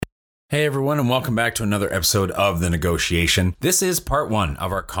Hey everyone, and welcome back to another episode of The Negotiation. This is part one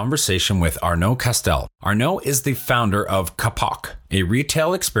of our conversation with Arnault Castel. Arnault is the founder of Capoc, a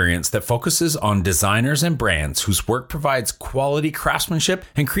retail experience that focuses on designers and brands whose work provides quality craftsmanship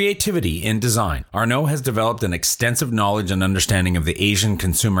and creativity in design. Arnault has developed an extensive knowledge and understanding of the Asian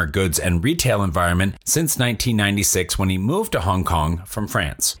consumer goods and retail environment since 1996 when he moved to Hong Kong from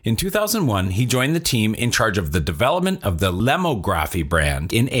France. In 2001, he joined the team in charge of the development of the Lemography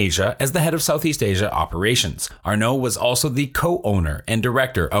brand in Asia as the head of Southeast Asia operations. Arnault was also the co-owner and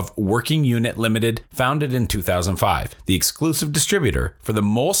director of Working Unit Limited, founded in 2005, the exclusive distributor for the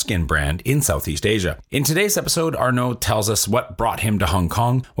Moleskine brand in Southeast Asia. In today's episode, Arnault tells us what brought him to Hong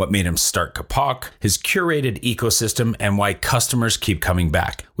Kong, what made him start Capoc, his curated ecosystem, and why customers keep coming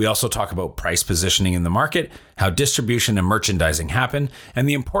back. We also talk about price positioning in the market, how distribution and merchandising happen, and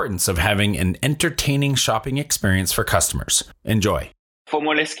the importance of having an entertaining shopping experience for customers. Enjoy. For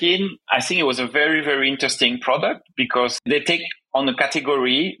Moleskine, I think it was a very, very interesting product because they take on a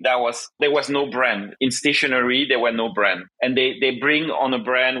category there was no brand. In stationery, there were no brand. And they bring on a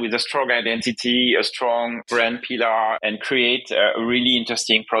brand with a strong identity, a strong brand pillar, and create a really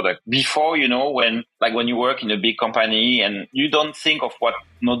interesting product. Before, when you work in a big company and you don't think of what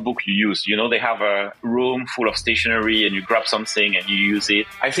notebook you use. They have a room full of stationery and you grab something and you use it.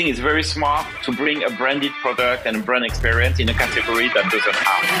 I think it's very smart to bring a branded product and a brand experience in a category that doesn't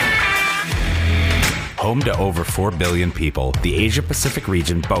have. Home to over 4 billion people, the Asia-Pacific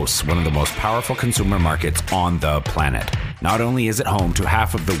region boasts one of the most powerful consumer markets on the planet. Not only is it home to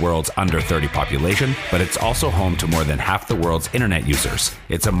half of the world's under 30 population, but it's also home to more than half the world's internet users.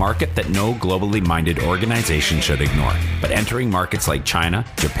 It's a market that no globally minded organization should ignore. But entering markets like China,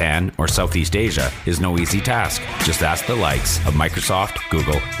 Japan, or Southeast Asia is no easy task. Just ask the likes of Microsoft,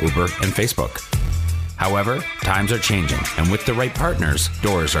 Google, Uber, and Facebook. However, times are changing, and with the right partners,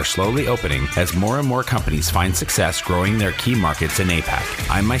 doors are slowly opening as more and more companies find success growing their key markets in APAC.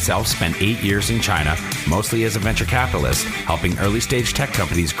 I myself spent 8 years in China, mostly as a venture capitalist, helping early-stage tech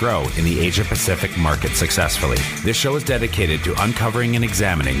companies grow in the Asia-Pacific market successfully. This show is dedicated to uncovering and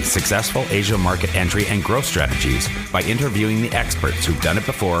examining successful Asia market entry and growth strategies by interviewing the experts who've done it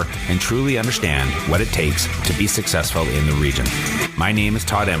before and truly understand what it takes to be successful in the region. My name is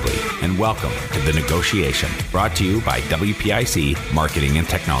Todd Embley, and welcome to The Negotiation, brought to you by WPIC Marketing and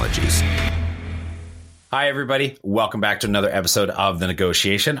Technologies. Hi, everybody. Welcome back to another episode of The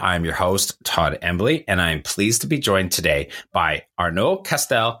Negotiation. I'm your host, Todd Embley, and I'm pleased to be joined today by Arnault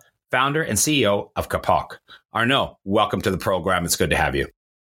Castel, founder and CEO of Capoc. Arnault, welcome to the program. It's good to have you.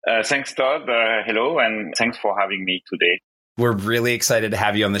 Thanks, Todd. Hello, and thanks for having me today. We're really excited to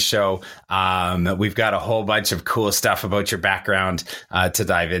have you on the show. We've got a whole bunch of cool stuff about your background to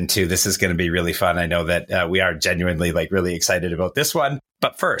dive into. This is going to be really fun. I know that we are genuinely really excited about this one.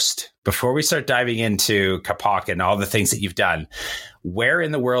 But first, before we start diving into Capoc and all the things that you've done, where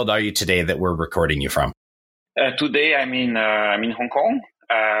in the world are you today that we're recording you from? Today, I'm in Hong Kong.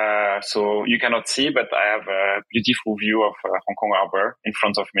 So you cannot see, but I have a beautiful view of Hong Kong Harbor in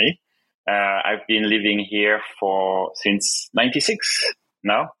front of me. I've been living here since 96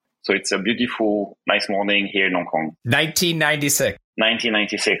 now. So it's a beautiful, nice morning here in Hong Kong. 1996.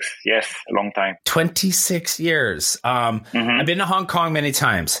 1996. Yes, a long time. 26 years. I've been to Hong Kong many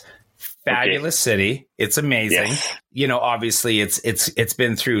times. Fabulous city. It's amazing. Yes. Obviously it's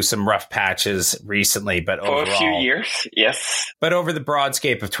been through some rough patches recently, but for overall, a few years, yes. But over the broad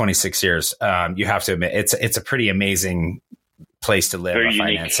scape of 26 years, you have to admit it's a pretty amazing place to live. Very a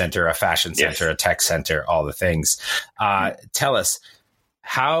unique. Finance center, a fashion center, Yes. a tech center, all the things. Tell us,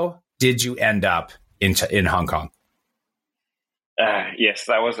 how did you end up in Hong Kong? Yes,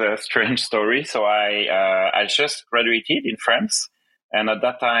 that was a strange story. So I just graduated in France. And at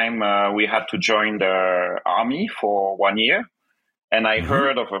that time, we had to join the army for 1 year. And I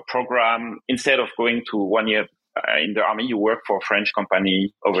heard of a program, instead of going to 1 year in the army, you work for a French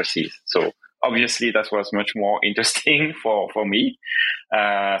company overseas. So obviously that was much more interesting for me.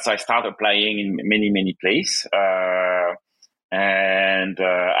 So I started applying in many places. And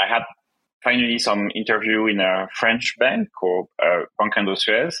I had finally some interview in a French bank called Banque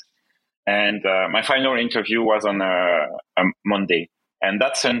Industrielle. And my final interview was on a Monday. And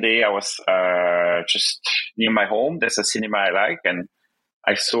that Sunday, I was just near my home. There's a cinema I like. And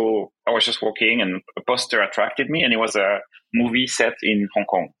I was just walking and a poster attracted me. And it was a movie set in Hong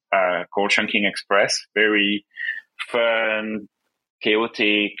Kong called Chungking Express. Very fun,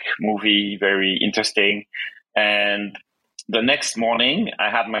 chaotic movie, very interesting. And the next morning,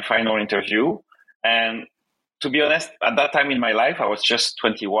 I had my final interview. And to be honest, at that time in my life, I was just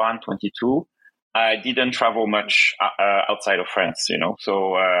 21, 22. I didn't travel much outside of France,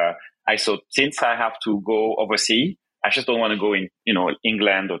 So I thought, since I have to go overseas, I just don't want to go in,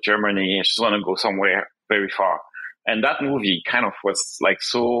 England or Germany. I just want to go somewhere very far. And that movie kind of was like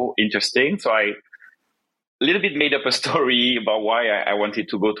so interesting. So I a little bit made up a story about why I wanted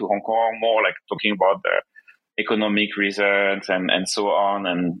to go to Hong Kong, more like talking about the economic reasons and so on.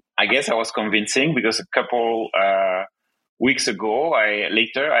 And I guess I was convincing, because a couple weeks ago, I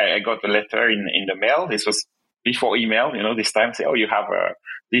got a letter in the mail. This was before email, this time, say, oh, you have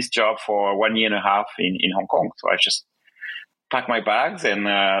this job for 1 year and a half in Hong Kong. So I just packed my bags and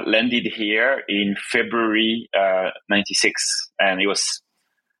landed here in February 96. And it was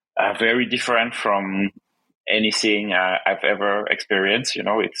very different from anything I've ever experienced.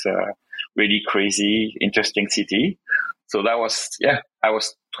 It's a really crazy, interesting city. So that was, I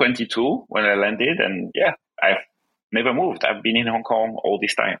was 22 when I landed, and I've never moved. I've been in Hong Kong all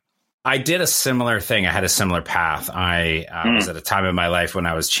this time. I did a similar thing. I had a similar path. I was at a time in my life when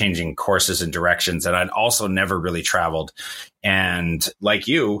I was changing courses and directions, and I'd also never really traveled. And like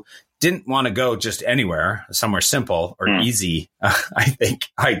you, didn't want to go just anywhere, somewhere simple or easy. I think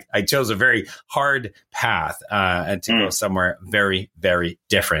I chose a very hard path to go somewhere very, very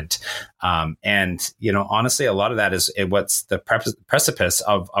different. And, honestly, a lot of that is what's the precipice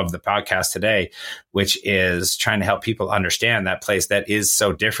of the podcast today, which is trying to help people understand that place that is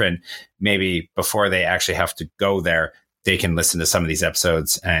so different. Maybe before they actually have to go there, they can listen to some of these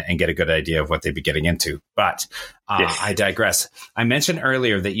episodes and get a good idea of what they'd be getting into. But yes. I digress. I mentioned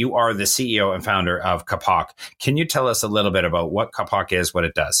earlier that you are the CEO and founder of Kapok. Can you tell us a little bit about what Kapok is, what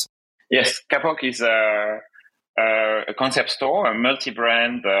it does? Yes, Kapok is a concept store, a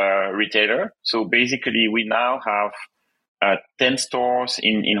multi-brand retailer. So basically, we now have 10 stores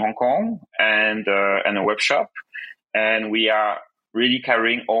in Hong Kong and a web shop. And we are really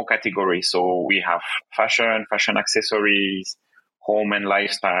carrying all categories. So we have fashion accessories, home and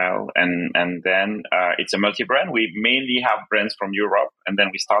lifestyle, and then it's a multi-brand. We mainly have brands from Europe, and then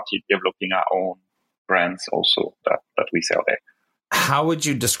we started developing our own brands also that we sell there. How would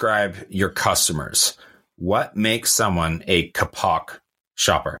you describe your customers? What makes someone a Kapok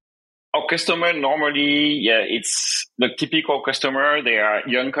shopper? Our customer normally, it's the typical customer. They are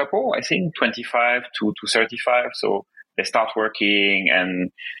young couple, I think 25 to 35. So they start working,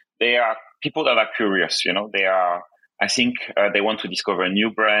 and they are people that are curious. I think they want to discover new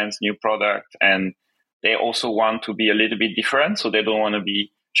brands, new product, and they also want to be a little bit different. So they don't want to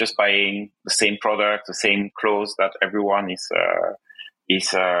be just buying the same product, the same clothes that everyone is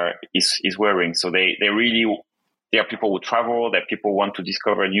wearing. So they are people who travel, they're people who want to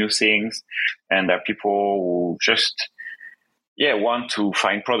discover new things, and they're people who just want to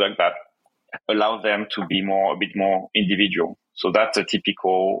find product that allow them to be a bit more individual. So that's a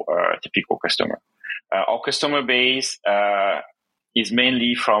typical customer. Our customer base is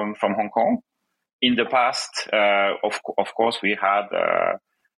mainly from Hong Kong. In the past, of course, we had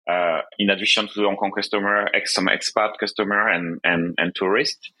in addition to the Hong Kong customer, some expat customer and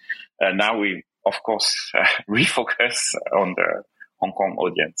tourists. Now we, of course, refocus on the Hong Kong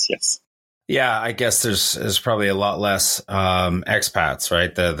audience. Yes. Yeah, I guess there's probably a lot less expats,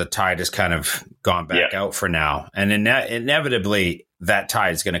 right? The tide has kind of gone back out for now, and inevitably that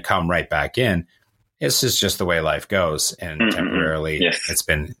tide is going to come right back in. This is just the way life goes, and temporarily it's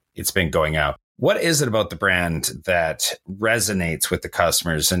been going out. What is it about the brand that resonates with the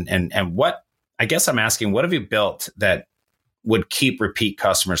customers, and what, I guess I'm asking, what have you built that would keep repeat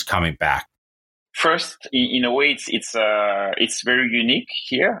customers coming back? First, in a way, it's very unique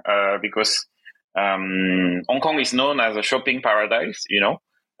here because Hong Kong is known as a shopping paradise.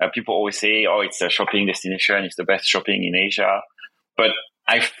 People always say, "Oh, it's a shopping destination. It's the best shopping in Asia." But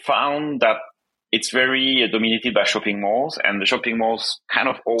I found that it's very dominated by shopping malls, and the shopping malls kind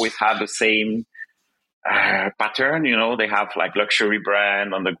of always have the same pattern. They have like luxury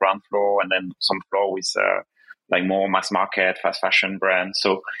brand on the ground floor, and then some floor with like more mass market, fast fashion brands.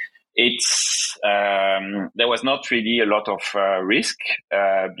 So it's there was not really a lot of risk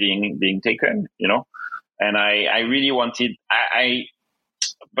being taken, and I really wanted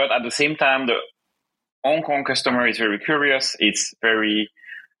but at the same time the Hong Kong customer is very curious. It's very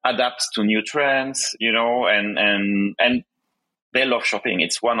adapts to new trends, and they love shopping.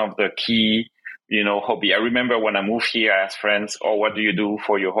 It's one of the key hobby. I remember when I moved here, I asked friends, "Oh, what do you do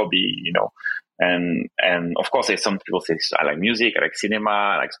for your hobby?" And of course, there's some people say, I like music, I like cinema,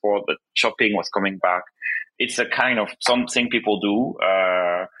 I like sport, but shopping was coming back. It's a kind of something people do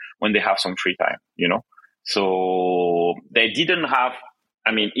when they have some free time, So they didn't have,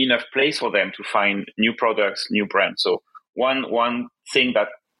 enough place for them to find new products, new brands. So one thing that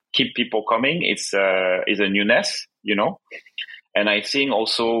keep people coming is a newness, And I think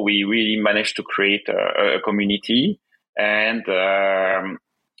also we really managed to create a community. And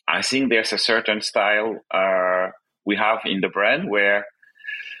I think there's a certain style we have in the brand where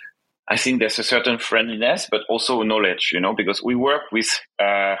I think there's a certain friendliness, but also knowledge, because we work with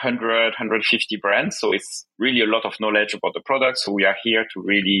 150 brands. So it's really a lot of knowledge about the product. So we are here to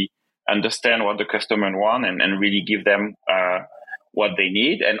really understand what the customer want and really give them what they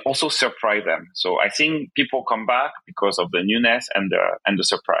need and also surprise them. So I think people come back because of the newness and the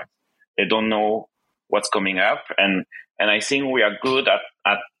surprise. They don't know what's coming up. And I think we are good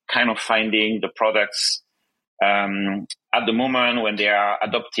at kind of finding the products at the moment when they are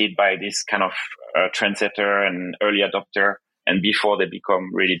adopted by this kind of trendsetter and early adopter and before they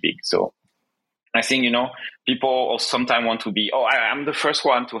become really big. So I think, people sometimes want to be, I'm the first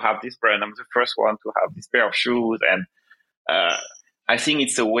one to have this brand. I'm the first one to have this pair of shoes. And I think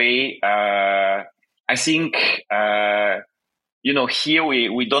it's a way, here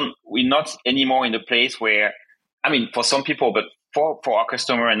we're not anymore in the place where, for some people, but for our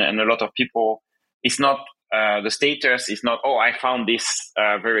customer and a lot of people, it's not, the status is not, I found this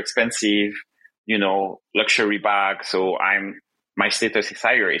very expensive, luxury bag. So my status is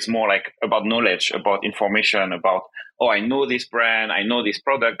higher. It's more like about knowledge, about information, about, I know this brand, I know this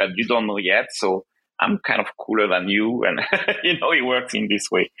product that you don't know yet. So I'm kind of cooler than you. And, it works in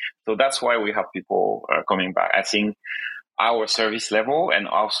this way. So that's why we have people coming back. I think our service level and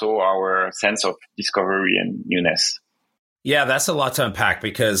also our sense of discovery and newness. Yeah, that's a lot to unpack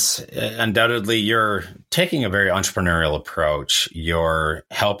because undoubtedly you're taking a very entrepreneurial approach. You're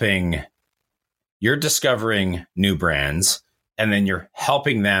discovering new brands and then you're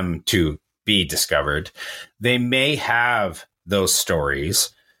helping them to be discovered. They may have those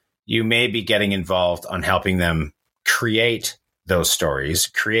stories. You may be getting involved on helping them create those stories,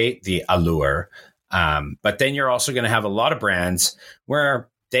 create the allure. But then you're also going to have a lot of brands where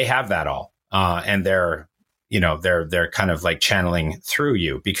they have that all and they're kind of like channeling through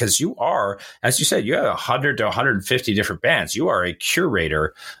you because you are, as you said, you have 100 to 150 different brands. You are a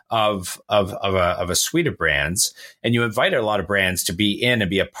curator of a suite of brands, and you invite a lot of brands to be in and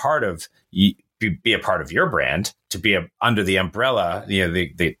be a part of your brand, to be under the umbrella,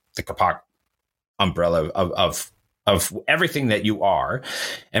 the Capoc umbrella of everything that you are,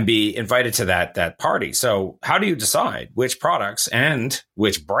 and be invited to that party. So how do you decide which products and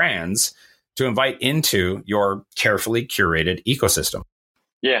which brands to invite into your carefully curated ecosystem?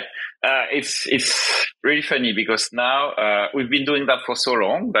 Yeah, it's really funny because now we've been doing that for so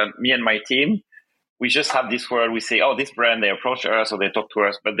long that me and my team, we just have this word. We say, this brand, they approach us or they talk to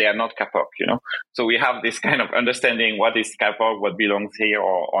us, but they are not Capoc, So we have this kind of understanding what is Capoc, what belongs here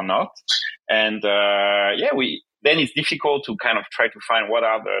or not. And then it's difficult to kind of try to find what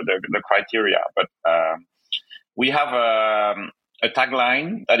are the criteria. But we have a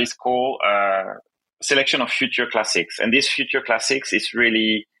tagline that is called Selection of Future Classics. And this Future Classics is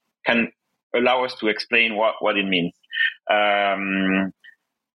really can allow us to explain what it means.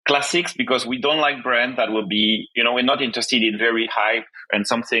 Classics, because we don't like brand that will be, we're not interested in very hype and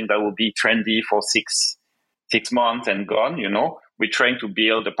something that will be trendy for six months and gone, We're trying to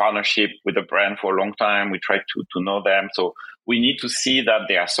build a partnership with a brand for a long time. We try to know them. So we need to see that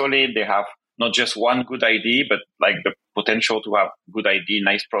they are solid. They have not just one good idea, but like the potential to have good idea,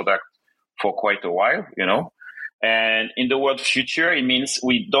 nice product for quite a while, And in the word future, it means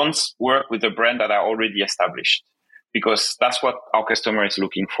we don't work with a brand that are already established because that's what our customer is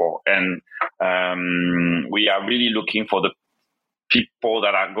looking for. And we are really looking for the people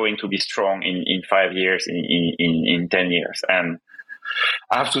that are going to be strong in 5 years, in 10 years. And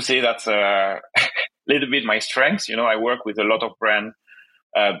I have to say that's a little bit my strength. I work with a lot of brands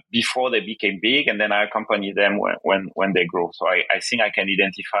before they became big, and then I accompany them when they grow. So I think I can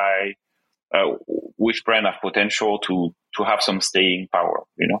identify which brand have potential to have some staying power,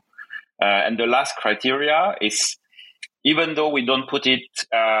 And the last criteria is, even though we don't put it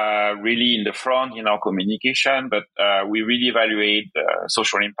really in the front in our communication, but we really evaluate the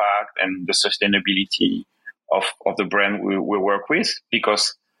social impact and the sustainability of the brand we work with,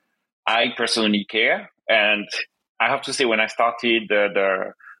 because I personally care. And I have to say, when I started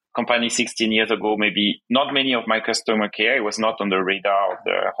the company 16 years ago, maybe not many of my customer care. It was not on the radar of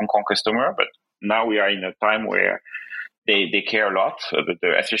the Hong Kong customer, but now we are in a time where they care a lot,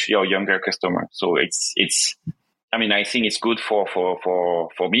 especially our younger customer. So I think it's good for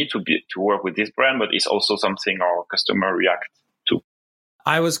me to work with this brand, but it's also something our customer react to.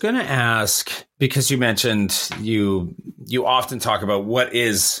 I was going to ask, because you mentioned you often talk about what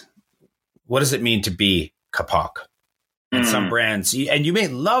does it mean to be Capoc? with some brands, and you may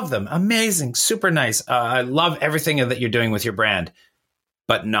love them. Amazing, super nice. I love everything that you're doing with your brand,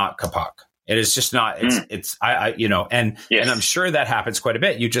 but not Kapok. It is just not, and I'm sure that happens quite a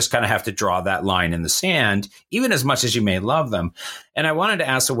bit. You just kind of have to draw that line in the sand, even as much as you may love them. And I wanted to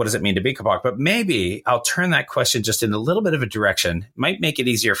ask, so what does it mean to be Kapok? But maybe I'll turn that question just in a little bit of a direction. Might make it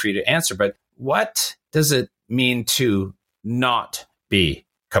easier for you to answer, but what does it mean to not be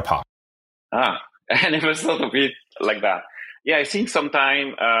Kapok? I never thought of it like that. Yeah, I think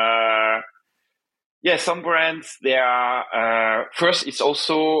sometimes, some brands, they are, first, it's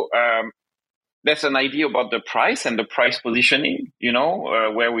also, there's an idea about the price and the price positioning,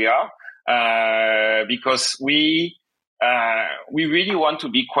 where we are, because we really want to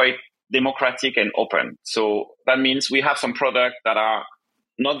be quite democratic and open. So that means we have some products that are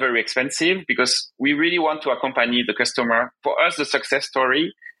not very expensive because we really want to accompany the customer. For us, the success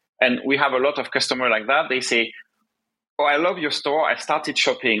story, and we have a lot of customers like that. They say, "Oh, I love your store. I started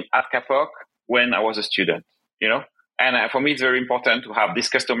shopping at Kapok when I was a student," And for me, it's very important to have this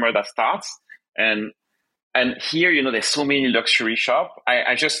customer that starts. And here, there's so many luxury shops.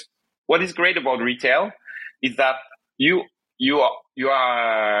 What is great about retail is that you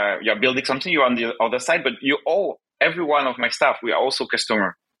are building something. You're on the other side, but every one of my staff, we are also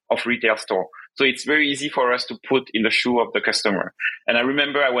customer of retail store. So it's very easy for us to put in the shoe of the customer. And I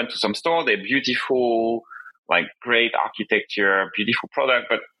remember I went to some store, they're beautiful, like great architecture, beautiful product,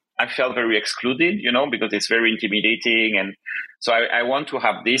 but I felt very excluded, because it's very intimidating. And so I want to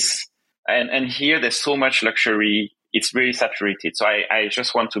have this. And here there's so much luxury. It's very saturated. So I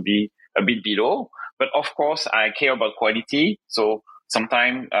just want to be a bit below. But of course, I care about quality. So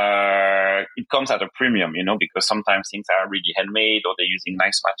sometimes it comes at a premium, because sometimes things are really handmade or they're using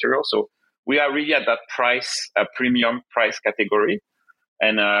nice material. So we are really at that premium price category.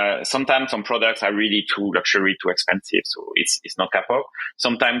 And sometimes some products are really too luxury, too expensive. So it's not Kapok.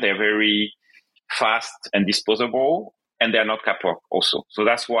 Sometimes they're very fast and disposable, and they're not Kapok also. So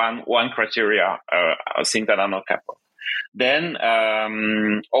that's one criteria, things that are not Kapok. Then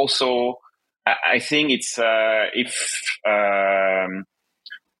also, I think it's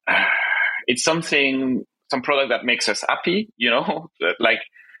some product that makes us happy, like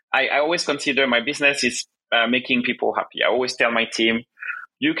I always consider my business is making people happy. I always tell my team,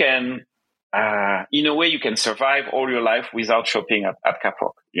 you can, in a way, you can survive all your life without shopping at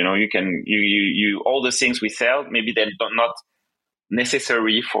Kapok. You all the things we sell, maybe they're not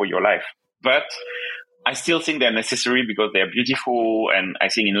necessary for your life, but I still think they're necessary because they're beautiful. And I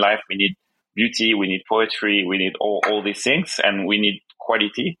think in life, we need beauty, we need poetry, we need all these things, and we need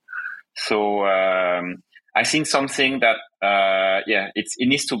quality. So, I think something that, it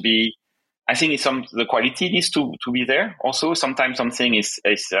needs to be, I think the quality needs to be there. Also, sometimes something is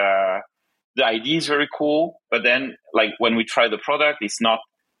the idea is very cool, but then like when we try the product, it's not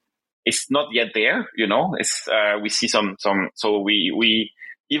yet there, we see some, so we,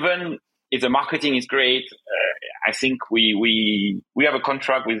 even if the marketing is great, I think we have a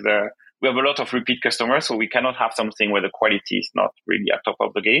contract with we have a lot of repeat customers, so we cannot have something where the quality is not really at top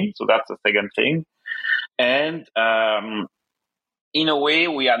of the game. So that's the second thing. And, in a way,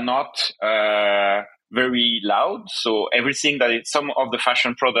 we are not very loud. So everything some of the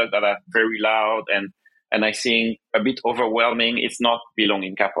fashion products that are very loud and I think a bit overwhelming, it's not belong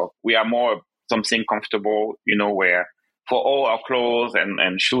in Kapok. We are more something comfortable, where for all our clothes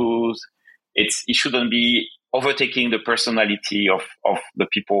and shoes, it shouldn't be overtaking the personality of the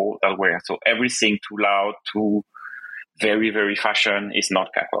people that wear. So everything too loud, too very, very fashion is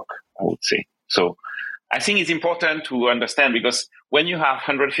not Kapok, I would say. So I think it's important to understand, because when you have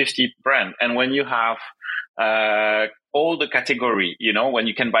 150 brands and when you have all the category, when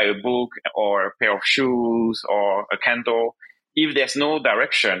you can buy a book or a pair of shoes or a candle, if there's no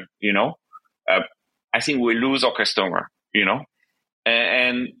direction, I think we lose our customer,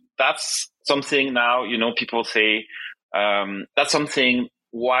 and that's something now, people say, that's something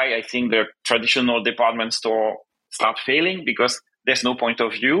why I think the traditional department store start failing, because there's no point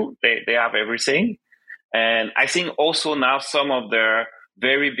of view. They have everything. And I think also now some of the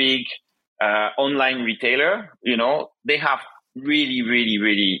very big online retailer, they have really, really,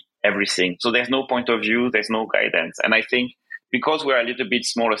 really everything. So there's no point of view, there's no guidance. And I think because we're a little bit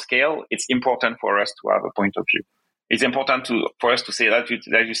smaller scale, it's important for us to have a point of view. It's important for us to say that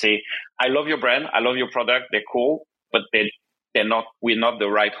you say, I love your brand, I love your product, they're cool, but we're not the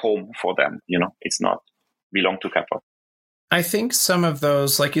right home for them. It's not belong to Kapok. I think some of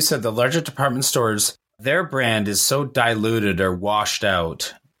those, like you said, the larger department stores, their brand is so diluted or washed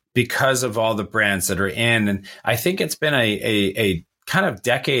out because of all the brands that are in. And I think it's been a kind of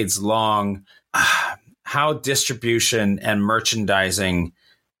decades long, how distribution and merchandising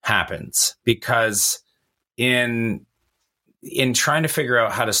happens, because in trying to figure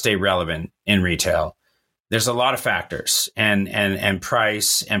out how to stay relevant in retail, there's a lot of factors and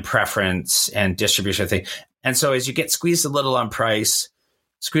price and preference and distribution thing. And so as you get squeezed a little on price,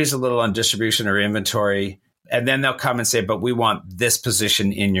 squeezed a little on distribution or inventory, and then they'll come and say, but we want this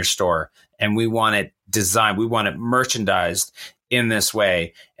position in your store and we want it designed, we want it merchandised in this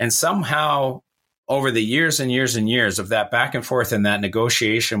way. And somehow over the years and years and years of that back and forth and that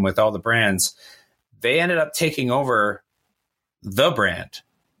negotiation with all the brands, they ended up taking over the brand.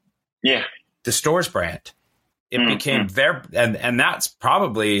 Yeah. The store's brand. It became their, and that's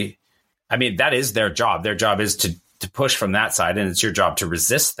probably, I mean, that is their job. Their job is to push from that side, and it's your job to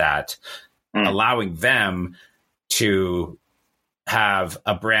resist that, allowing them to have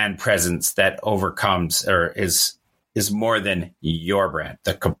a brand presence that overcomes or is more than your brand,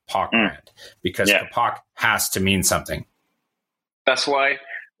 the Kapok brand, because Kapok has to mean something. That's why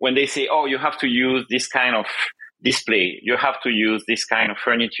when they say, oh, you have to use this kind of display, you have to use this kind of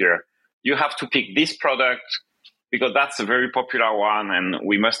furniture, you have to pick this product because that's a very popular one and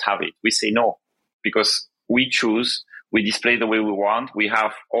we must have it. We say no, because we choose, we display the way we want. We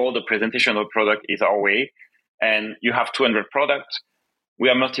have all the presentation of the product is our way, and you have 200 products. We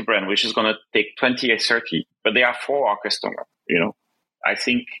are multi-brand, which is going to take 20 or 30, but they are for our customer. I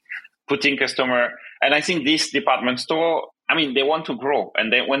think putting customer, and I think this department store, I mean, they want to grow,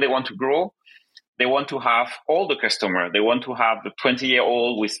 and when they want to grow, they want to have all the customer. They want to have the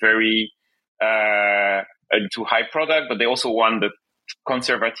 20-year-old with very too high product, but they also want the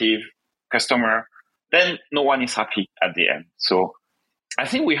conservative customer. Then no one is happy at the end. So I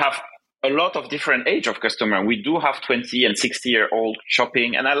think we have a lot of different age of customer. We do have 20 and 60-year-old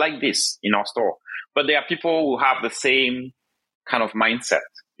shopping, and I like this in our store. But there are people who have the same kind of mindset,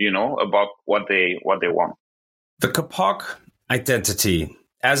 about what they want. The Kapok identity,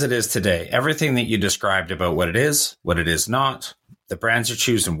 as it is today, everything that you described about what it is not, the brands you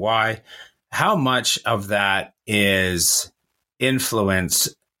choose and why, how much of that is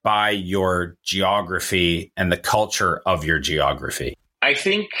influenced by your geography and the culture of your geography? I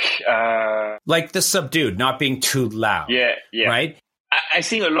think like the subdued, not being too loud. Yeah. Right. I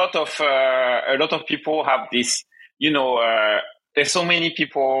think a lot of people have this. There's so many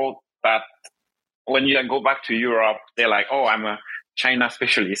people that when you go back to Europe, they're like, "Oh, I'm a China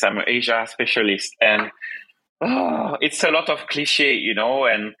specialist. I'm an Asia specialist," and it's a lot of cliche,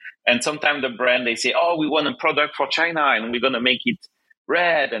 And sometimes the brand, they say, "Oh, we want a product for China, and we're gonna make it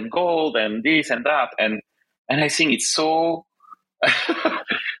red and gold and this and that," and I think it's so.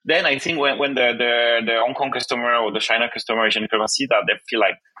 Then I think when the Hong Kong customer or the China customer, Asian customer see that, they feel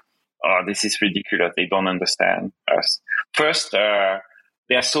like, "Oh, this is ridiculous. They don't understand us." First, there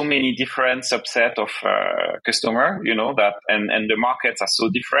are so many different subset of customer, that, and the markets are so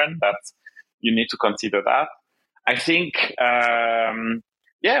different that you need to consider that. I think,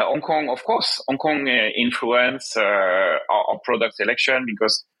 Hong Kong, of course, influence our product selection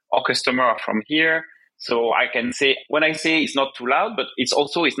because our customer are from here. So I can say, when I say it's not too loud, but it's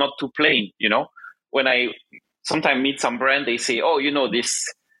not too plain, When I sometimes meet some brand, they say, "Oh, this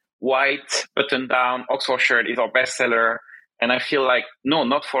white button-down Oxford shirt is our bestseller." And I feel like, no,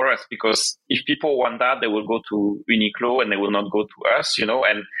 not for us, because if people want that, they will go to Uniqlo and they will not go to us,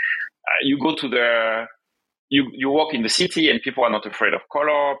 And you go to you walk in the city and people are not afraid of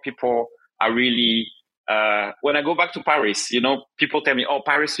color. People are really, when I go back to Paris, people tell me, "Oh,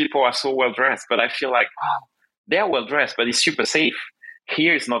 Paris people are so well dressed." But I feel like, oh, they are well dressed, but it's super safe.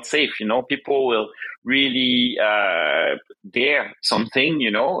 Here it's not safe, people will really dare something,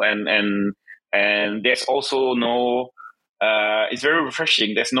 and there's also no, it's very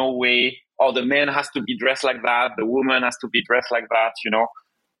refreshing. There's no way, oh, the man has to be dressed like that, the woman has to be dressed like that,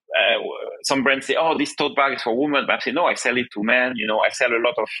 some brands say, "Oh, this tote bag is for women," but I say, "No, I sell it to men. I sell a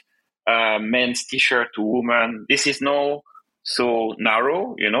lot of men's t-shirt to women. This is no so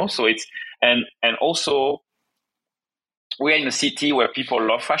narrow, So it's and also we're in a city where people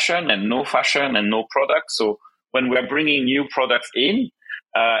love fashion and no product. So when we're bringing new products in,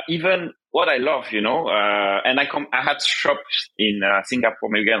 even what I love, and I had shops in Singapore,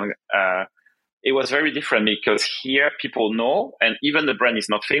 maybe. It was very different because here people know, and even the brand is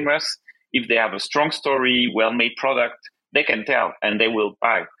not famous. If they have a strong story, well-made product, they can tell and they will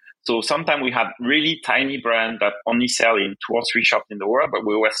buy. So sometimes we had really tiny brand that only sell in 2 or 3 shops in the world, but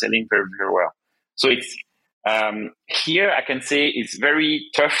we were selling very, very well. So it's here I can say it's very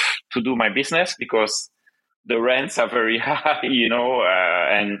tough to do my business because the rents are very high,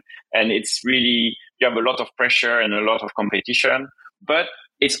 and it's really, you have a lot of pressure and a lot of competition. But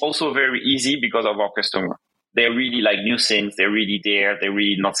it's also very easy because of our customer. They really like new things. They're really there. They're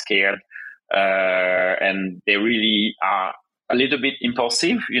really not scared. And they really are a little bit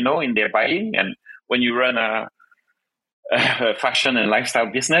impulsive, in their buying. And when you run a fashion and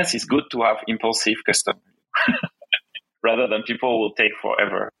lifestyle business, it's good to have impulsive customers rather than people will take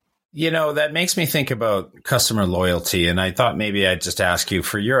forever. That makes me think about customer loyalty. And I thought maybe I'd just ask you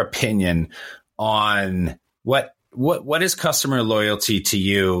for your opinion on what is customer loyalty to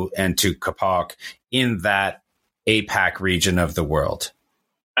you and to Kapok in that APAC region of the world?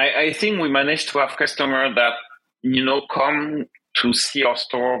 I think we managed to have customers that, come to see our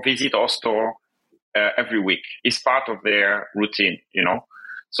store, visit our store every week. It's part of their routine,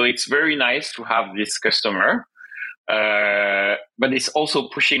 So it's very nice to have this customer. But it's also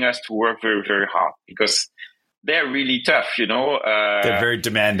pushing us to work very, very hard because they're really tough, They're very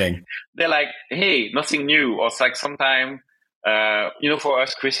demanding. They're like, hey, nothing new. Or it's like sometimes, for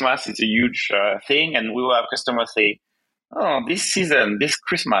us, Christmas is a huge thing. And we will have customers say, oh, this season, this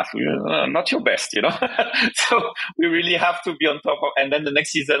Christmas, not your best, So we really have to be on top of, and then the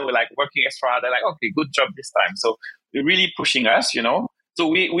next season we're like working extra. They're like, okay, good job this time. So they're really pushing us, So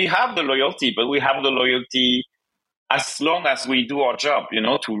we have the loyalty, but we have the loyalty as long as we do our job,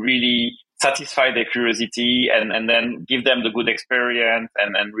 to really satisfy their curiosity and then give them the good experience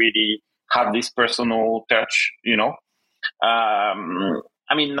and really have this personal touch,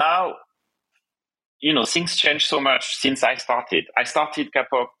 now, things change so much since I started. I started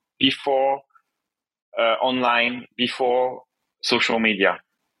Kapok before online, before social media,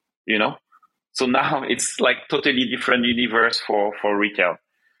 So now it's like totally different universe for retail.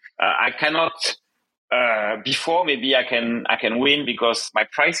 I cannot, before maybe I can win because my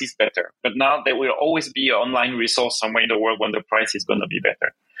price is better. But now there will always be an online resource somewhere in the world when the price is going to be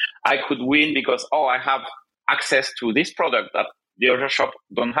better. I could win because, I have access to this product that the other shop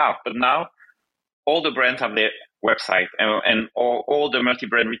don't have. But now all the brands have their website and all the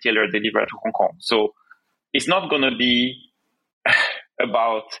multi-brand retailers deliver to Hong Kong. So it's not going to be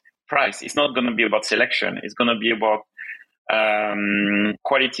about price. It's not going to be about selection. It's going to be about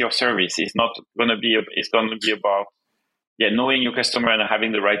quality of service. It's going to be about knowing your customer and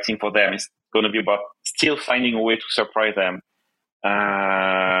having the right thing for them. It's going to be about still finding a way to surprise them.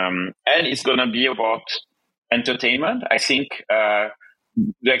 And it's going to be about entertainment. I think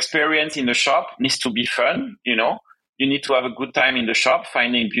the experience in the shop needs to be fun. You need to have a good time in the shop,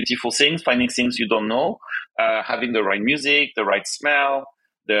 finding beautiful things, finding things you don't know, having the right music, the right smell,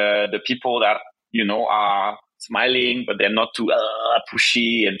 the people that are smiling, but they're not too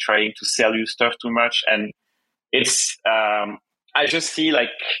pushy and trying to sell you stuff too much. And it's I just see like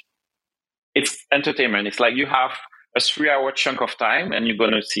it's entertainment. It's like you have a 3-hour chunk of time and you're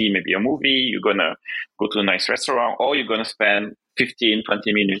going to see maybe a movie, you're going to go to a nice restaurant, or you're going to spend 15,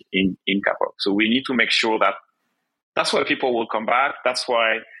 20 minutes in Kapok. So we need to make sure that that's why people will come back. That's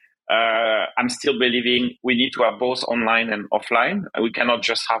why I'm still believing we need to have both online and offline. We cannot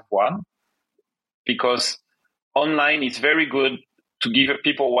just have one, because online is very good to give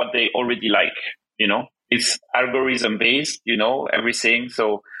people what they already like. It's algorithm based, everything.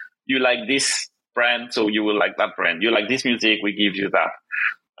 So you like this brand, so you will like that brand. You like this music, we give you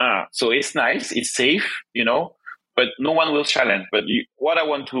that. So it's nice, it's safe, but no one will challenge. But what I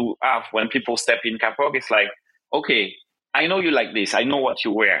want to have when people step in Kapok is like, okay, I know you like this, I know what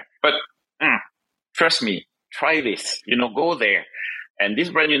you wear, but trust me, try this, go there. And this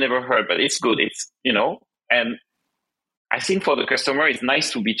brand you never heard, but it's good. It's, and I think for the customer, it's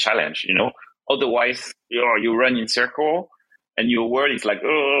nice to be challenged, otherwise you run in circle and your world is like,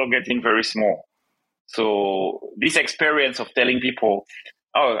 getting very small. So this experience of telling people,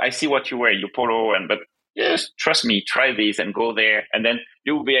 I see what you wear, you polo, but yes, trust me, try this and go there. And then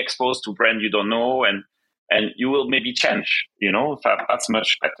you will be exposed to brand you don't know and you will maybe change, that's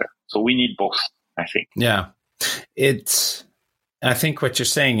much better. So we need both, I think. Yeah. I think what you're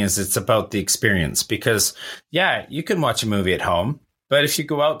saying is it's about the experience, because you can watch a movie at home, but if you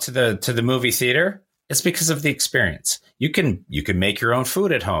go out to the movie theater, it's because of the experience. You can make your own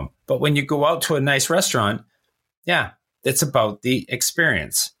food at home, but when you go out to a nice restaurant, it's about the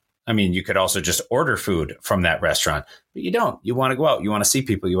experience. I mean, you could also just order food from that restaurant, but you don't. You want to go out, you want to see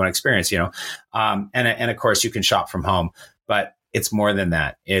people, you want to experience, and of course you can shop from home, but it's more than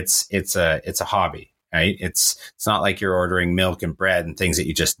that. It's a hobby, right? It's not like you're ordering milk and bread and things that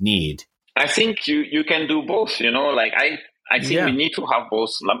you just need. I think you can do both, like I think we need to have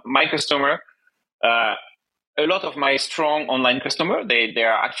both. My customer, a lot of my strong online customer, they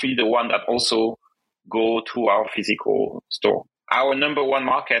are actually the one that also go to our physical store. Our number one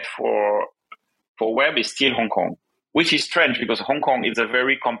market for web is still Hong Kong. which is strange because Hong Kong is a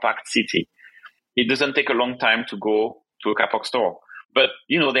very compact city. It doesn't take a long time to go to a Kapok store. But,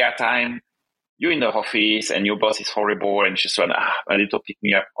 there are times you're in the office and your boss is horrible and she's like, a little pick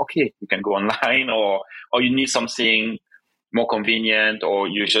me up. Okay, you can go online, or you need something more convenient, or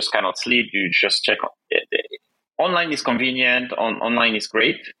you just cannot sleep. You just check. Online is convenient. Online is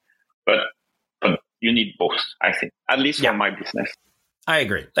great, but you need both, I think, at least for my business. I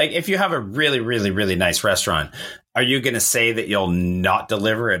agree. Like, if you have a really, really, really nice restaurant, are you going to say that you'll not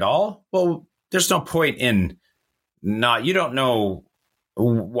deliver at all? Well, there's no point in not. You don't know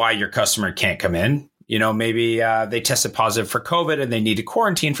why your customer can't come in. Maybe they tested positive for COVID and they need to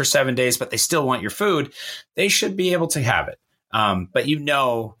quarantine for 7 days, but they still want your food. They should be able to have it. But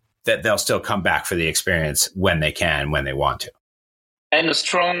that they'll still come back for the experience when they can, when they want to. And a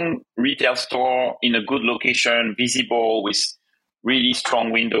strong retail store in a good location, visible with really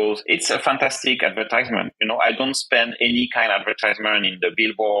strong windows. It's a fantastic advertisement. I don't spend any kind of advertisement in the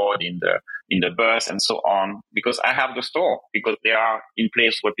billboard, in the bus and so on, because I have the store, because they are in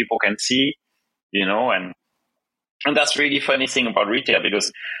place where people can see, and that's really funny thing about retail,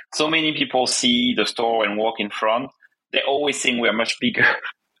 because so many people see the store and walk in front. They always think we're much bigger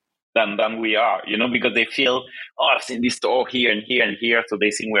than we are, because they feel, I've seen this store here and here and here. So they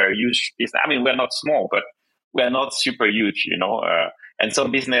think we're a huge business. I mean, we're not small, but we're not super huge, and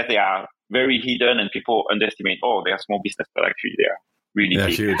some business, they are very hidden and people underestimate, they are small business, but actually they are really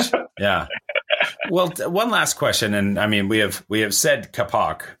big. Huge. Yeah. Well, one last question. And I mean, we have said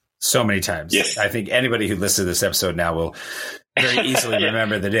Kapok so many times. Yes. I think anybody who listens to this episode now will very easily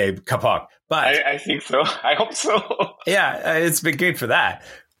remember the name Kapok. But I think so. I hope so. Yeah, it's been good for that.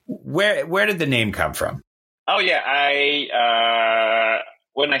 Where did the name come from? Oh yeah,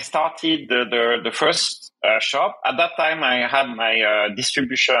 when I started the first shop, at that time I had my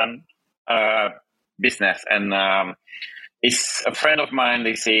distribution business, and it's a friend of mine.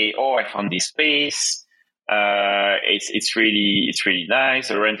 They say, I found this space. It's really nice.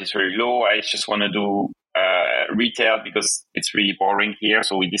 The rent is very low. I just want to do retail because it's really boring here.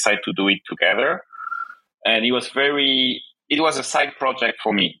 So we decided to do it together, and it was a side project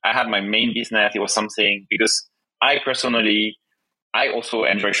for me. I had my main business. It was something, because I also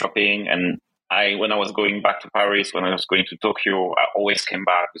enjoy shopping. And when I was going back to Paris, when I was going to Tokyo, I always came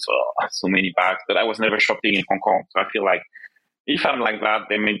back with so many bags, but I was never shopping in Hong Kong. So I feel like if I'm like that,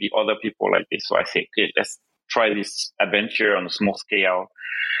 there may be other people like this. So I say, okay, let's try this adventure on a small scale.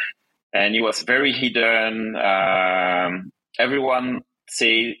 And it was very hidden. Everyone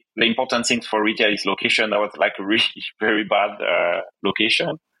say the important thing for retail is location. That was like a really very bad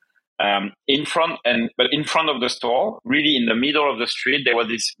location. In front of the store, really in the middle of the street, there was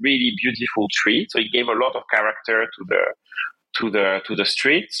this really beautiful tree. So it gave a lot of character to the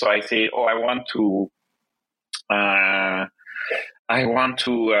street. So I say, I want to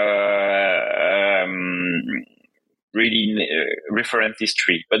really reference this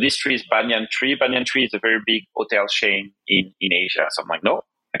tree. But this tree is Banyan Tree. Banyan Tree is a very big hotel chain in Asia. So I'm like, no,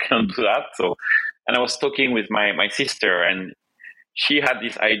 I cannot do that. So, and I was talking with my sister, and she had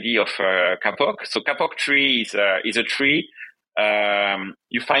this idea of kapok. So kapok tree is a tree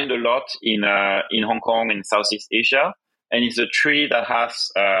you find a lot in Hong Kong and Southeast Asia, and it's a tree that has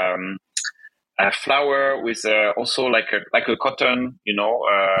a flower with also like a cotton,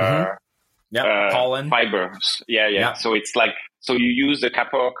 pollen fibers. Yeah. So it's like, so you use the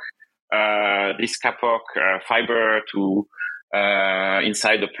kapok, this kapok fiber to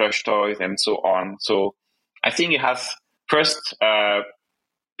inside the plush toys and so on. So I think it has first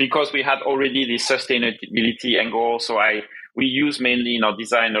because we had already this sustainability angle. So we use mainly in our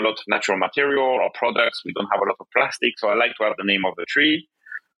design a lot of natural material or products. We don't have a lot of plastic. So I like to have the name of the tree.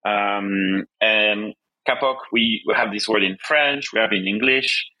 And kapok, we have this word in French, we have in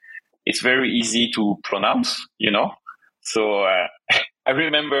English. It's very easy to pronounce, So I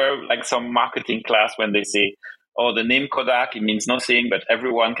remember like some marketing class when they say, the name Kodak, it means nothing, but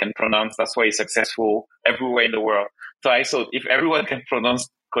everyone can pronounce. That's why it's successful everywhere in the world. So I thought if everyone can pronounce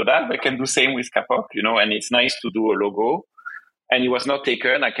Kodak, they can do same with kapok, and it's nice to do a logo. And it was not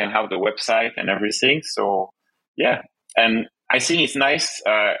taken. I can have the website and everything. So yeah. And I think it's nice.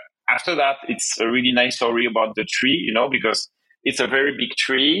 After that, it's a really nice story about the tree, because it's a very big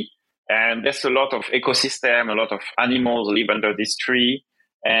tree. And there's a lot of ecosystem, a lot of animals live under this tree.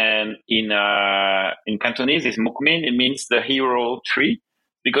 And in Cantonese, it's mukmin. It means the hero tree,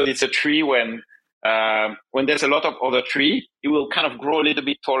 because it's a tree when there's a lot of other tree, it will kind of grow a little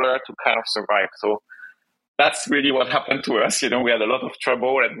bit taller to kind of survive. So that's really what happened to us. We had a lot of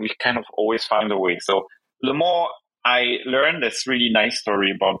trouble and we kind of always found a way. So the more I learned this really nice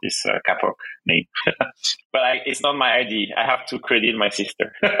story about this Kapok name, but it's not my idea. I have to credit my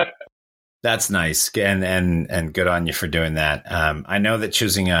sister. That's nice, and good on you for doing that. I know that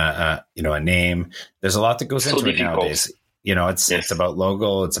choosing a name, there's a lot that goes into it nowadays. It's about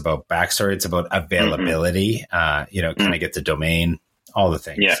logo, it's about backstory, it's about availability. Can I get the domain, all the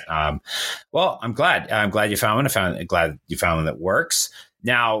things. Yeah. Well, I'm glad you found one. Glad you found one that works.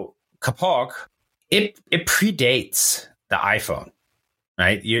 Now, Kapok, it predates the iPhone,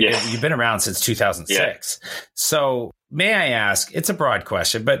 right? You've been around since 2006. Yeah. So may I ask? It's a broad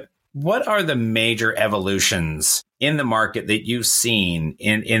question, but what are the major evolutions in the market that you've seen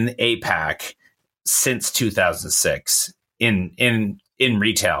in APAC since 2006 in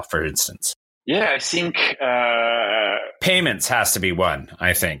retail, for instance? Yeah, I think payments has to be one.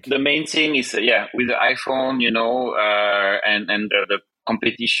 I think the main thing is with the iPhone, and the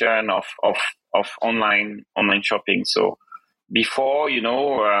competition of online shopping. So before,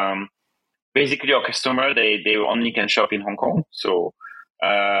 basically our customer they only can shop in Hong Kong. So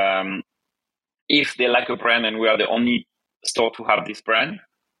if they like a brand and we are the only store to have this brand,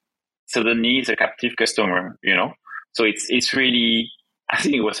 suddenly it's a captive customer, So it's really, I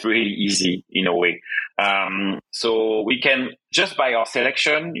think it was really easy in a way. So we can just by our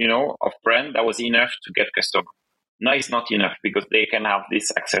selection, of brand, that was enough to get customer. No, it's not enough because they can have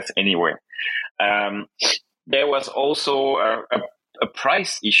this access anywhere. There was also a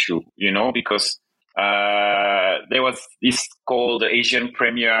price issue, because there was this called the Asian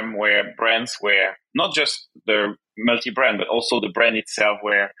Premium, where brands were not just the multi-brand, but also the brand itself,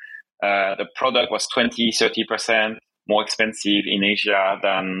 where the product was 20-30% more expensive in Asia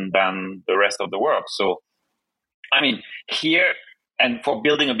than the rest of the world. So, I mean, here, and for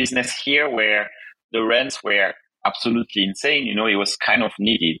building a business here where the rents were absolutely insane, it was kind of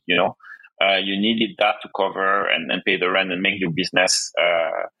needed, you needed that to cover and pay the rent and make your business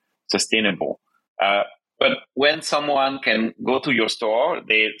sustainable. But when someone can go to your store,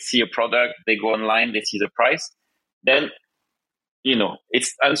 they see a product, they go online, they see the price, then,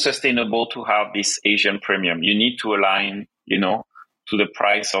 it's unsustainable to have this Asian premium. You need to align, to the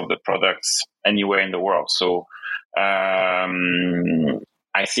price of the products anywhere in the world. So I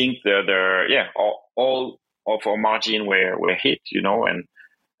think all of our margin were hit,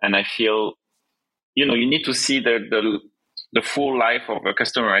 and I feel, you need to see the full life of a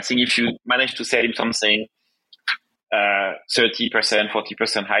customer. I think if you manage to sell him something 30%,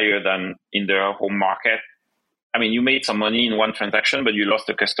 40% higher than in the home market, I mean, you made some money in one transaction, but you lost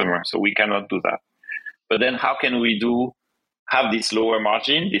the customer. So we cannot do that. But then how can we have this lower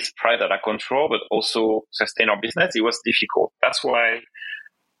margin, this price that I control, but also sustain our business? It was difficult. That's why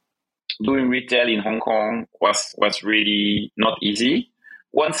doing retail in Hong Kong was really not easy.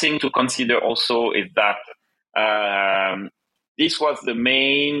 One thing to consider also is that this was the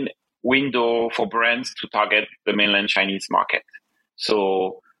main window for brands to target the mainland Chinese market.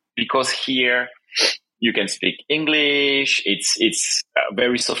 So because here you can speak English, it's a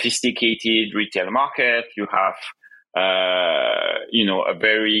very sophisticated retail market. You have a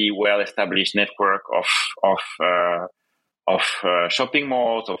very well established network of shopping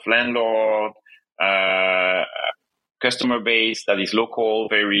malls, of landlord, customer base that is local,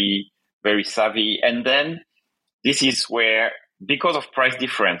 very, very savvy. And then this is where, because of price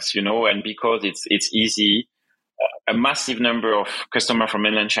difference, and because it's easy, a massive number of customers from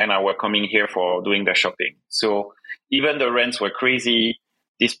mainland China were coming here for doing their shopping. So even the rents were crazy,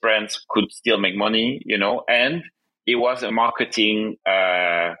 these brands could still make money, and it was a marketing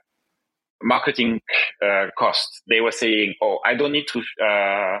cost. They were saying, "Oh, I don't need to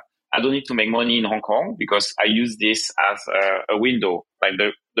make money in Hong Kong because I use this as a window. Like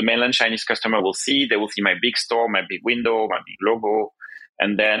the mainland Chinese customer they will see my big store, my big window, my big logo,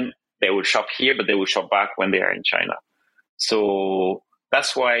 and then they will shop here, but they will shop back when they are in China." So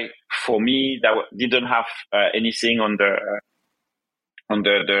that's why for me, that didn't have anything on the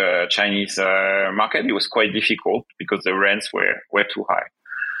Chinese market. It was quite difficult because the rents were too high.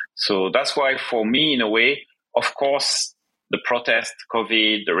 So that's why for me, in a way, of course, the protest,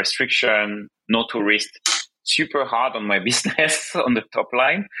 COVID, the restriction, no tourist, super hard on my business on the top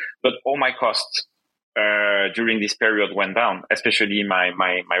line, but all my costs during this period went down, especially my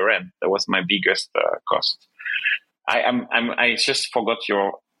rent. That was my biggest cost. I just forgot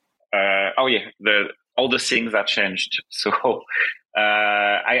your all the things that changed. So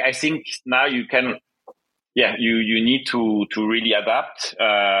I think now you can, you need to really adapt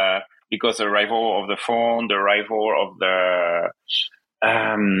because the arrival of the phone, the arrival of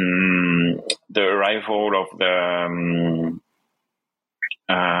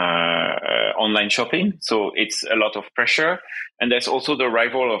online shopping. So it's a lot of pressure. And there's also the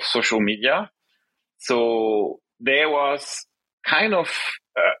arrival of social media. So there was kind of,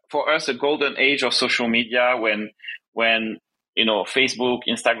 for us, a golden age of social media when Facebook,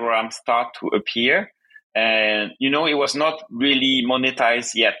 Instagram start to appear. And, it was not really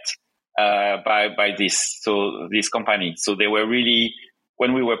monetized yet by this company. So they were really,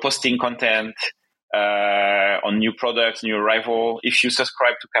 when we were posting content on new products, new arrival, if you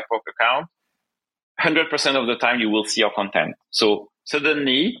subscribe to Capop account, 100% of the time you will see our content. So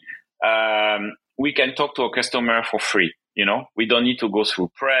suddenly we can talk to a customer for free. We don't need to go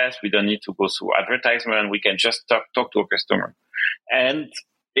through press. We don't need to go through advertisement. We can just talk to a customer. And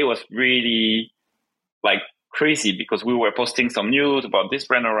it was really crazy because we were posting some news about this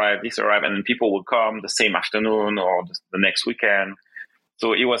brand arrived, and then people would come the same afternoon or the next weekend.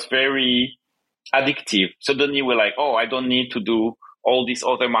 So it was very addictive. Suddenly we're like, oh, I don't need to do all this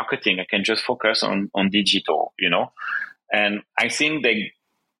other marketing. I can just focus on digital, And I think they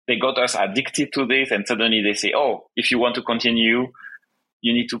got us addicted to this, and suddenly they say, oh, if you want to continue,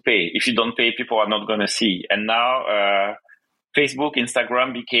 you need to pay. If you don't pay, people are not going to see. And now Facebook,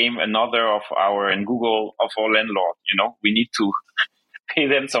 Instagram became another of and Google of our landlord. We need to pay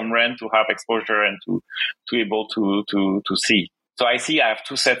them some rent to have exposure and to able to see. So I have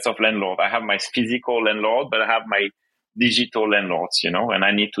two sets of landlord. I have my physical landlord, but I have my digital landlords, and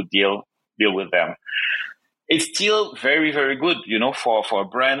I need to deal with them. It's still very, very good, for a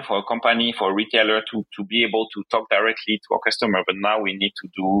brand, for a company, for a retailer to be able to talk directly to our customer. But now we need to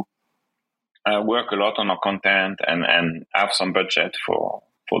do work a lot on our content and have some budget for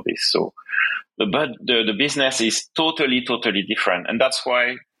this. So the business is totally, totally different. And that's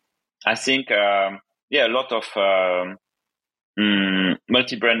why I think, a lot of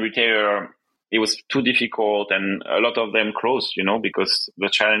multi-brand retailer, it was too difficult, and a lot of them closed, because the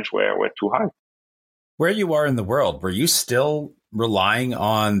challenge were too high. Where you are in the world, were you still relying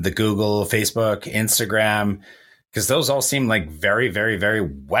on the Google, Facebook, Instagram? Because those all seem like very, very, very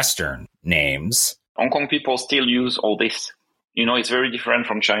Western names. Hong Kong people still use all this. It's very different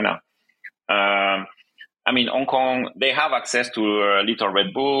from China. Hong Kong, they have access to Little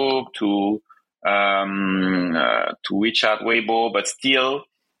Red Book, to WeChat, Weibo, but still,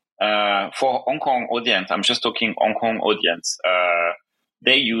 for Hong Kong audience, I'm just talking Hong Kong audience,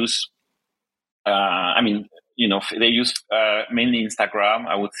 they use, they use mainly Instagram,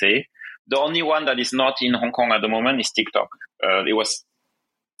 I would say. The only one that is not in Hong Kong at the moment is TikTok. There was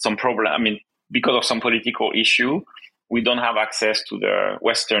some problem. Because of some political issue, we don't have access to the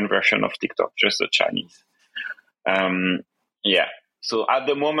Western version of TikTok, just the Chinese. So at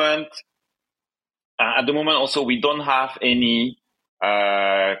the moment also, we don't have any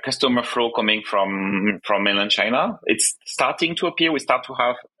customer flow coming from mainland China. It's starting to appear. We start to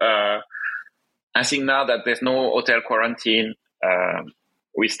have, I think now that there's no hotel quarantine,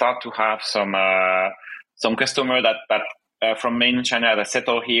 we start to have some customer that from mainland China that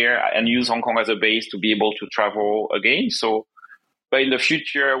settle here and use Hong Kong as a base to be able to travel again. So, but in the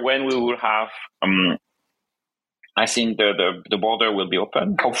future, when we will have, I think the border will be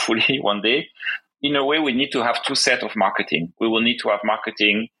open, hopefully one day. In a way, we need to have two sets of marketing. We will need to have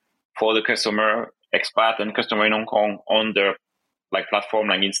marketing for the customer, expat and customer in Hong Kong on the platform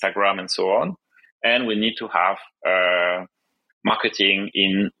like Instagram and so on. And we need to have marketing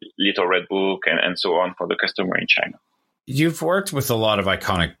in Little Red Book and so on for the customer in China. You've worked with a lot of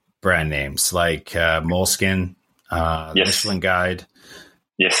iconic brand names like Moleskine, yes. Michelin Guide.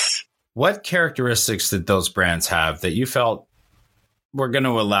 Yes. What characteristics did those brands have that you felt were going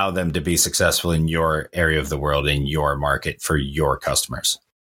to allow them to be successful in your area of the world, in your market, for your customers?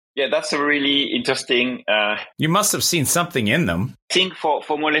 Yeah, that's a really interesting... you must have seen something in them. I think for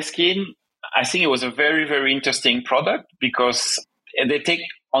Moleskine, I think it was a very, very interesting product because they take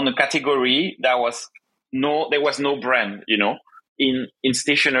on a category that there was no brand, in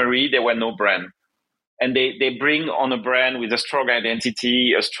stationery, there were no brand. And they bring on a brand with a strong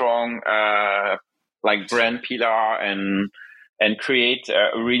identity, a strong, brand pillar and create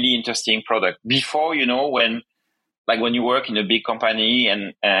a really interesting product. Before, when you work in a big company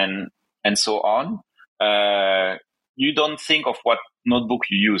and so on, you don't think of what notebook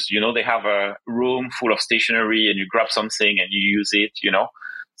you use. They have a room full of stationery and you grab something and you use it,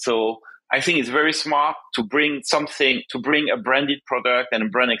 So I think it's very smart to bring a branded product and a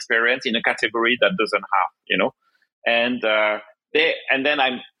brand experience in a category that doesn't have, And then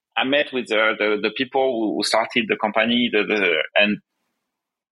I met with the people who started the company, and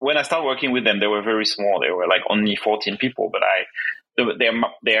when I started working with them, they were very small. They were only 14 people, but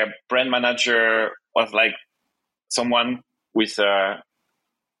their brand manager was someone with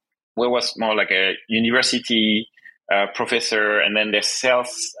where was more like a university professor, and then their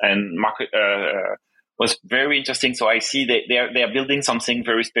sales and market was very interesting. So I see that they are building something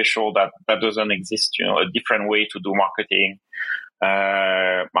very special that doesn't exist. A different way to do marketing,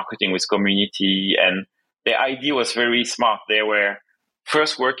 marketing with community, and the idea was very smart. They were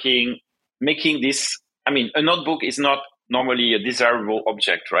first making this. I mean, a notebook is not normally a desirable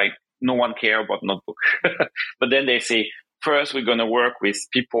object, right? No one cares about notebook. But then they say, first, we're going to work with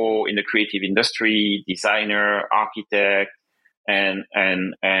people in the creative industry, designer, architect, and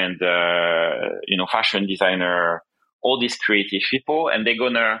fashion designer, all these creative people, and they're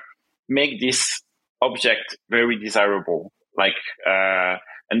going to make this object very desirable.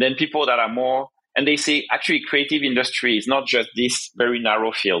 And then people that are more, and they say, actually, creative industry is not just this very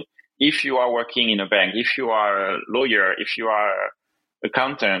narrow field. If you are working in a bank, if you are a lawyer, if you are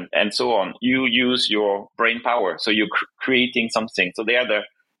accountant, and so on, you use your brain power. So you're creating something. So they are the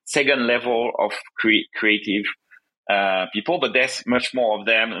second level of creative people, but there's much more of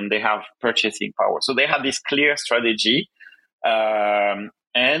them, and they have purchasing power. So they have this clear strategy.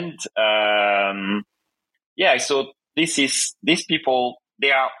 So these people,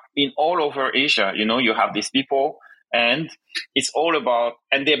 they are in all over Asia. You have these people, and it's all about,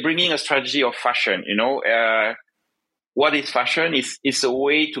 and they're bringing a strategy of fashion. What is fashion? Is a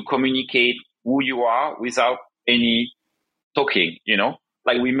way to communicate who you are without any talking.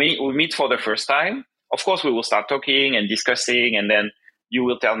 Like we meet for the first time. Of course, we will start talking and discussing, and then you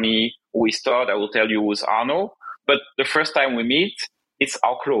will tell me who is Todd. I will tell you who is Arnault. But the first time we meet, it's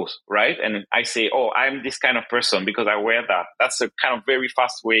our clothes, right? And I say, oh, I'm this kind of person because I wear that. That's a kind of very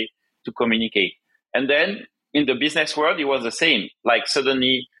fast way to communicate. And then in the business world, it was the same. Like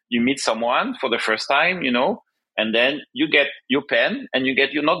suddenly you meet someone for the first time, and then you get your pen and you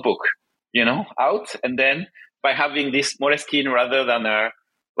get your notebook, out. And then by having this Moleskine rather than a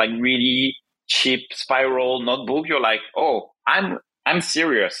like really cheap spiral notebook, you're like, oh, I'm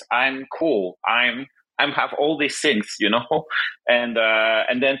serious. I'm cool. I'm have all these things, and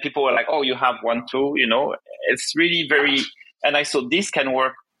then people were like, oh, you have one too, it's really very, and I saw this can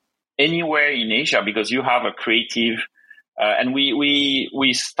work anywhere in Asia because you have a creative, and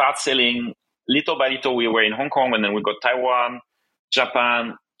we start selling little by little. We were in Hong Kong, and then we got Taiwan,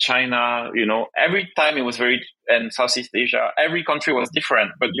 Japan, China, every time it was and Southeast Asia, every country was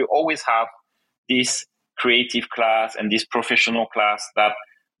different, but you always have this creative class and this professional class that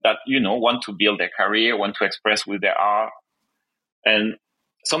want to build their career, want to express who they are. And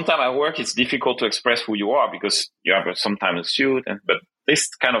sometimes at work, it's difficult to express who you are because you have sometimes a suit, but this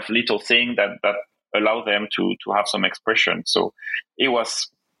kind of little thing that allow them to have some expression. So it was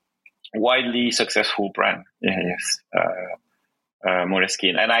widely successful brand. Yes.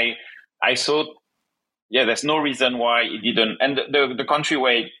 Moleskine. And I thought, there's no reason why it didn't. And the country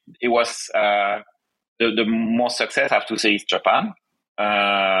where it was the most success, I have to say, is Japan.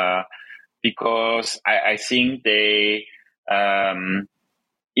 Because I think they, in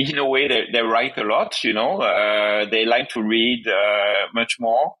a way, they write a lot, they like to read much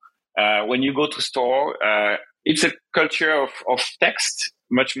more. When you go to store, it's a culture of text,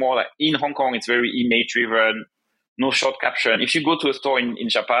 much more. Like in Hong Kong, it's very image-driven, no short caption. If you go to a store in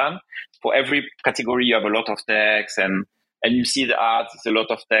Japan, for every category, you have a lot of text, and you see the ads, it's a lot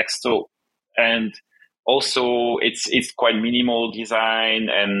of text. So, and also, it's quite minimal design,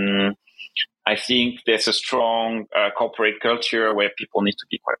 and I think there's a strong corporate culture where people need to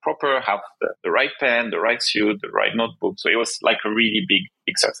be quite proper, have the right pen, the right suit, the right notebook. So it was like a really big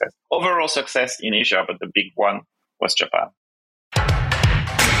success. Overall success in Asia, but the big one was Japan.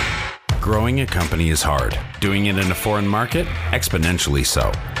 Growing a company is hard. Doing it in a foreign market, exponentially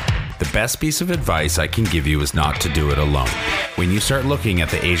so. The best piece of advice I can give you is not to do it alone. When you start looking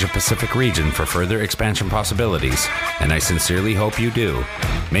at the Asia-Pacific region for further expansion possibilities, and I sincerely hope you do,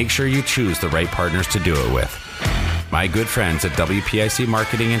 make sure you choose the right partners to do it with. My good friends at WPIC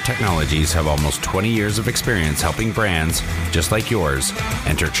Marketing and Technologies have almost 20 years of experience helping brands, just like yours,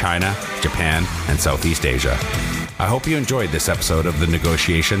 enter China, Japan, and Southeast Asia. I hope you enjoyed this episode of The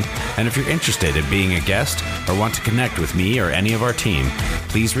Negotiation, and if you're interested in being a guest or want to connect with me or any of our team,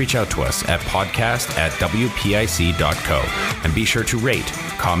 please reach out to us at podcast@wpic.co, and be sure to rate,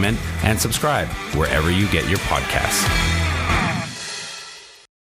 comment, and subscribe wherever you get your podcasts.